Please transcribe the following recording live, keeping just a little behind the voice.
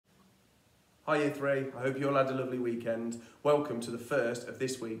Hi Year 3, I hope you all had a lovely weekend. Welcome to the first of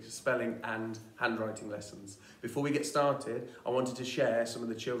this week's spelling and handwriting lessons. Before we get started, I wanted to share some of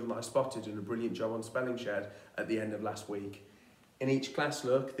the children that I spotted doing a brilliant job on Spelling Shed at the end of last week. In each class,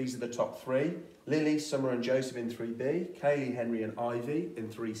 look, these are the top three. Lily, Summer and Joseph in 3B, Kaylee, Henry and Ivy in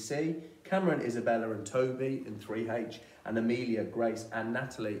 3C, Cameron, Isabella and Toby in 3H, and Amelia, Grace and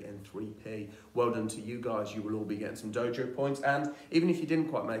Natalie in 3P. Well done to you guys, you will all be getting some dojo points, and even if you didn't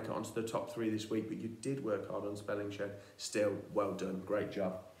quite make it onto the top three this week, but you did work hard on Spelling Shed, still well done, great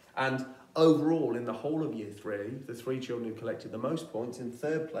job. And overall, in the whole of Year 3, the three children who collected the most points, in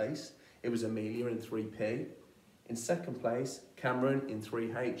third place, it was Amelia in 3P. In second place, Cameron in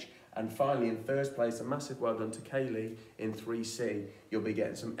 3H. And finally, in first place, a massive well done to Kaylee in 3C. You'll be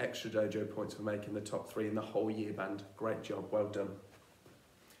getting some extra dojo points for making the top three in the whole year band. Great job, well done.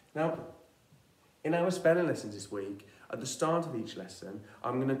 Now, in our spelling lessons this week, at the start of each lesson,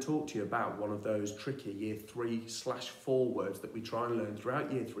 I'm going to talk to you about one of those tricky Year 3/4 words that we try and learn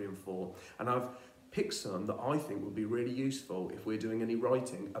throughout Year 3 and 4. And I've picked some that I think would be really useful if we're doing any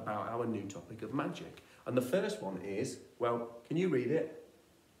writing about our new topic of magic. And the first one is, well, can you read it?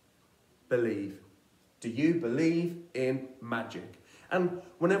 Believe. Do you believe in magic? And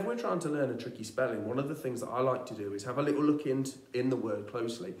whenever we're trying to learn a tricky spelling, one of the things that I like to do is have a little look in the word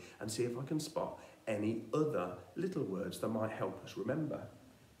closely and see if I can spot any other little words that might help us remember.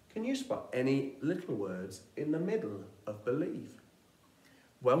 Can you spot any little words in the middle of believe?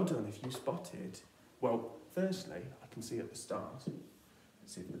 Well done if you spotted. Well, firstly, I can see at the start.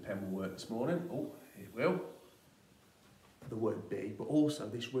 Let's see if the pen will work this morning. Oh, it will. The word be, but also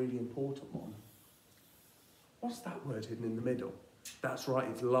this really important one. What's that word hidden in the middle? That's right,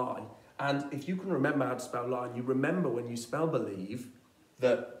 it's lie. And if you can remember how to spell lie, and you remember when you spell believe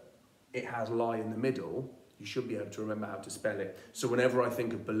that it has lie in the middle, you should be able to remember how to spell it. So whenever I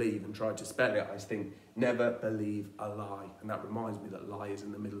think of believe and try to spell it, I think never believe a lie. And that reminds me that lie is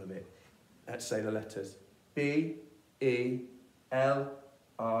in the middle of it. Let's say the letters. B-E-L-I-E-V-E.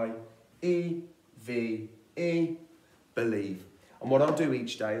 Believe. And what I'll do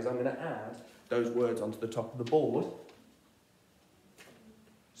each day is I'm going to add those words onto the top of the board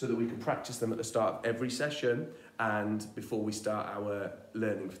so that we can practice them at the start of every session and before we start our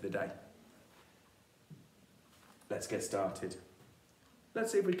learning for the day. Let's get started.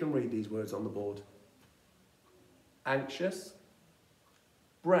 Let's see if we can read these words on the board. Anxious,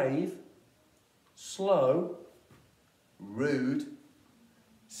 brave, slow, rude,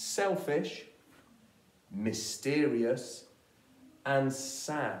 selfish, mysterious, and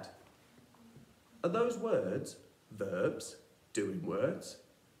sad. Are those words verbs, doing words?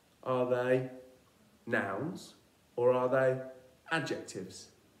 Are they nouns or are they adjectives?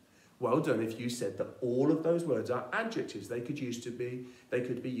 Well done if you said that all of those words are adjectives. They could be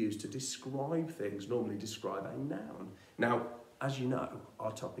used to describe things, normally describe a noun. Now, as you know,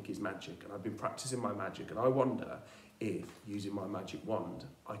 our topic is magic, and I've been practicing my magic, and I wonder if, using my magic wand,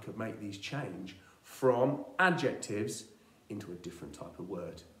 I could make these change from adjectives into a different type of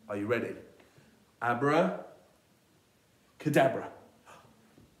word. Are you ready? Abra, cadabra.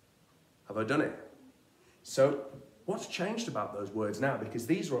 Have I done it? So, what's changed about those words now? Because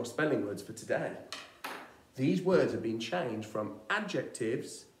these are our spelling words for today. These words have been changed from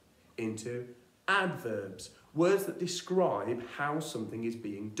adjectives into adverbs. Words that describe how something is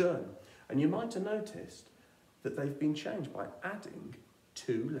being done. And you might have noticed that they've been changed by adding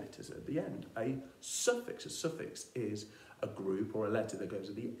two letters at the end. A suffix is a group or a letter that goes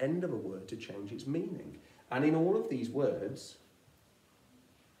at the end of a word to change its meaning. And in all of these words,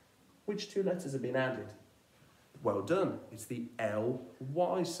 which two letters have been added? Well done, it's the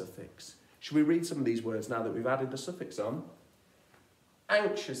ly suffix. Should we read some of these words now that we've added the suffix on?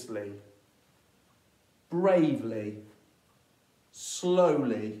 Anxiously, bravely,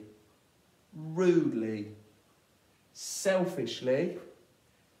 slowly, rudely, selfishly,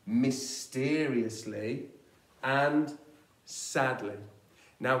 mysteriously, and sadly.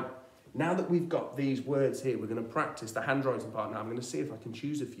 Now that we've got these words here, we're going to practice the handwriting part now. I'm going to see if I can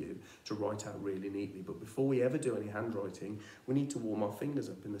choose a few to write out really neatly. But before we ever do any handwriting, we need to warm our fingers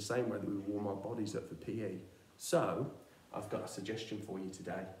up in the same way that we warm our bodies up for PE. So, I've got a suggestion for you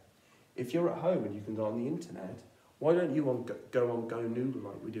today. If you're at home and you can go on the internet, why don't you go on Go Noodle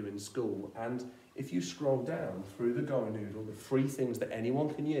like we do in school? And if you scroll down through the Go Noodle, the free things that anyone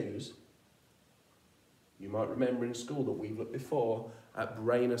can use, you might remember in school that we've looked before at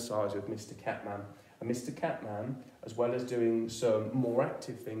brain exercise with Mr. Catman. And Mr. Catman, as well as doing some more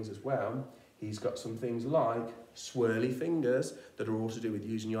active things as well, he's got some things like swirly fingers that are all to do with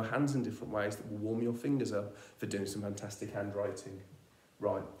using your hands in different ways that will warm your fingers up for doing some fantastic handwriting.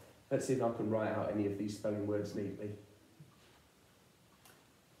 Right, Let's see if I can write out any of these spelling words neatly.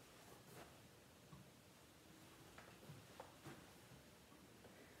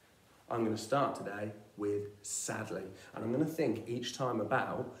 I'm going to start today with sadly, and I'm going to think each time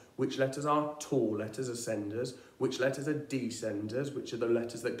about which letters are tall letters, ascenders, which letters are descenders, which are the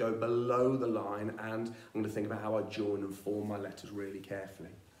letters that go below the line, and I'm going to think about how I join and form my letters really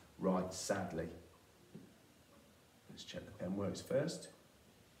carefully. Right, sadly. Let's check the pen works first.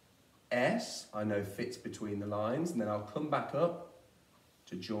 S, I know fits between the lines, and then I'll come back up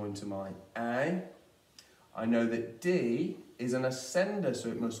to join to my A. I know that D is an ascender, so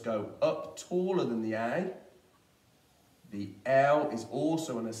it must go up taller than the A. The L is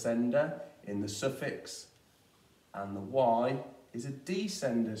also an ascender in the suffix, and the Y is a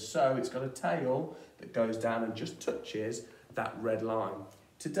descender, so it's got a tail that goes down and just touches that red line.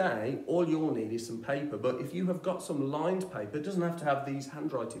 Today, all you'll need is some paper, but if you have got some lined paper, it doesn't have to have these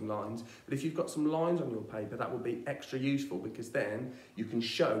handwriting lines, but if you've got some lines on your paper, that will be extra useful, because then you can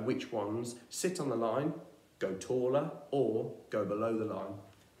show which ones sit on the line, go taller, or go below the line.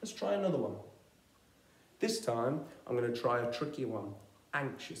 Let's try another one. This time, I'm going to try a trickier one,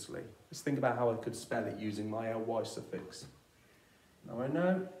 anxiously. Let's think about how I could spell it using my ly suffix. Now I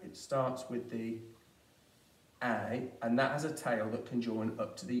know it starts with the A, and that has a tail that can join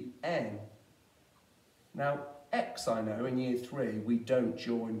up to the N. Now, X, I know, in year 3, we don't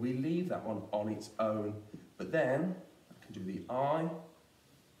join, we leave that one on its own. But then, I can do the I,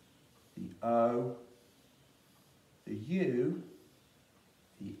 the O, the U,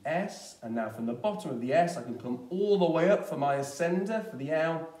 the S, and now from the bottom of the S, I can come all the way up for my ascender, for the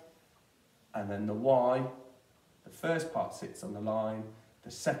L, and then the Y. The first part sits on the line,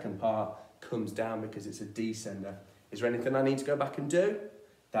 the second part comes down because it's a descender. Is there anything I need to go back and do?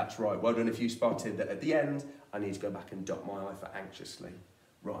 That's right, well done if you spotted that at the end, I need to go back and dot my I for anxiously.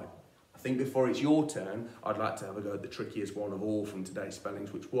 Right, I think before it's your turn, I'd like to have a go at the trickiest one of all from today's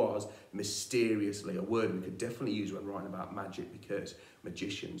spellings, which was mysteriously, a word we could definitely use when writing about magic, because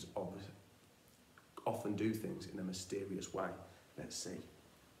magicians often do things in a mysterious way. Let's see.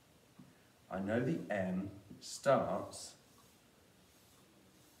 I know the M starts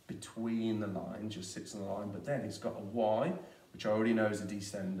between the lines, just sits on the line, but then it's got a Y, which I already know is a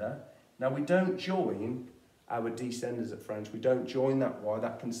descender. Now we don't join our descenders at French, we don't join that Y,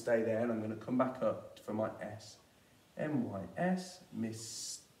 that can stay there, and I'm going to come back up for my S. M-Y-S,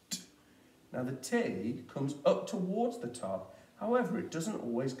 mist. Now the T comes up towards the top, however it doesn't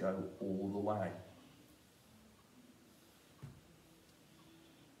always go all the way.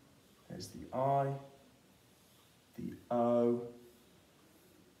 There's the I, the O,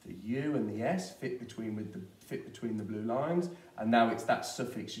 the U and the S fit between the blue lines, and now it's that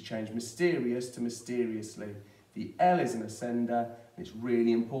suffix. You change mysterious to mysteriously. The L is an ascender, and it's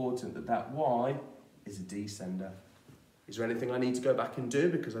really important that that Y is a descender. Is there anything I need to go back and do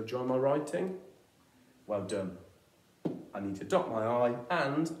because I've joined my writing? Well done. I need to dot my I,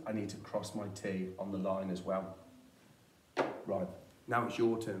 and I need to cross my T on the line as well. Right, now it's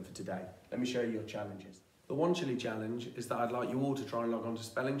your turn for today. Let me show you your challenges. The one chilly challenge is that I'd like you all to try and log on to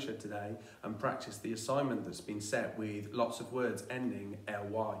Spelling Shed today and practice the assignment that's been set with lots of words ending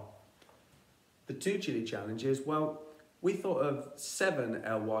ly. The two chilly challenges, well, we thought of 7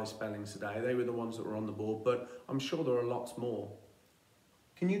 ly spellings today. They were the ones that were on the board, but I'm sure there are lots more.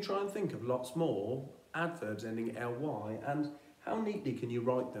 Can you try and think of lots more adverbs ending ly, and how neatly can you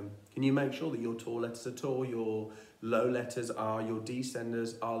write them? Can you make sure that your tall letters are tall, your low letters are, your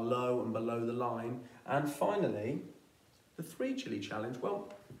descenders are low and below the line? And finally, the 3 chilly challenge,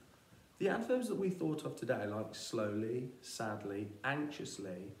 well, the adverbs that we thought of today, like slowly, sadly,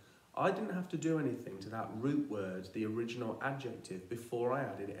 anxiously, I didn't have to do anything to that root word, the original adjective, before I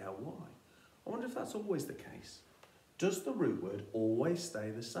added ly. I wonder if that's always the case. Does the root word always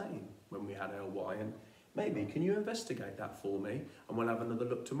stay the same when we add ly? And maybe, can you investigate that for me? And we'll have another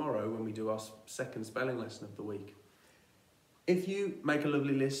look tomorrow when we do our second spelling lesson of the week. If you make a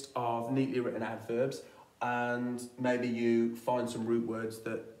lovely list of neatly written adverbs and maybe you find some root words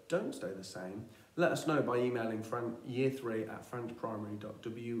that don't stay the same, let us know by emailing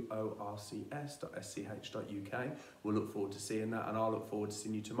year3@frenchprimary.worcs.sch.uk. We'll look forward to seeing that, and I'll look forward to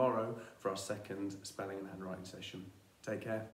seeing you tomorrow for our second spelling and handwriting session. Take care.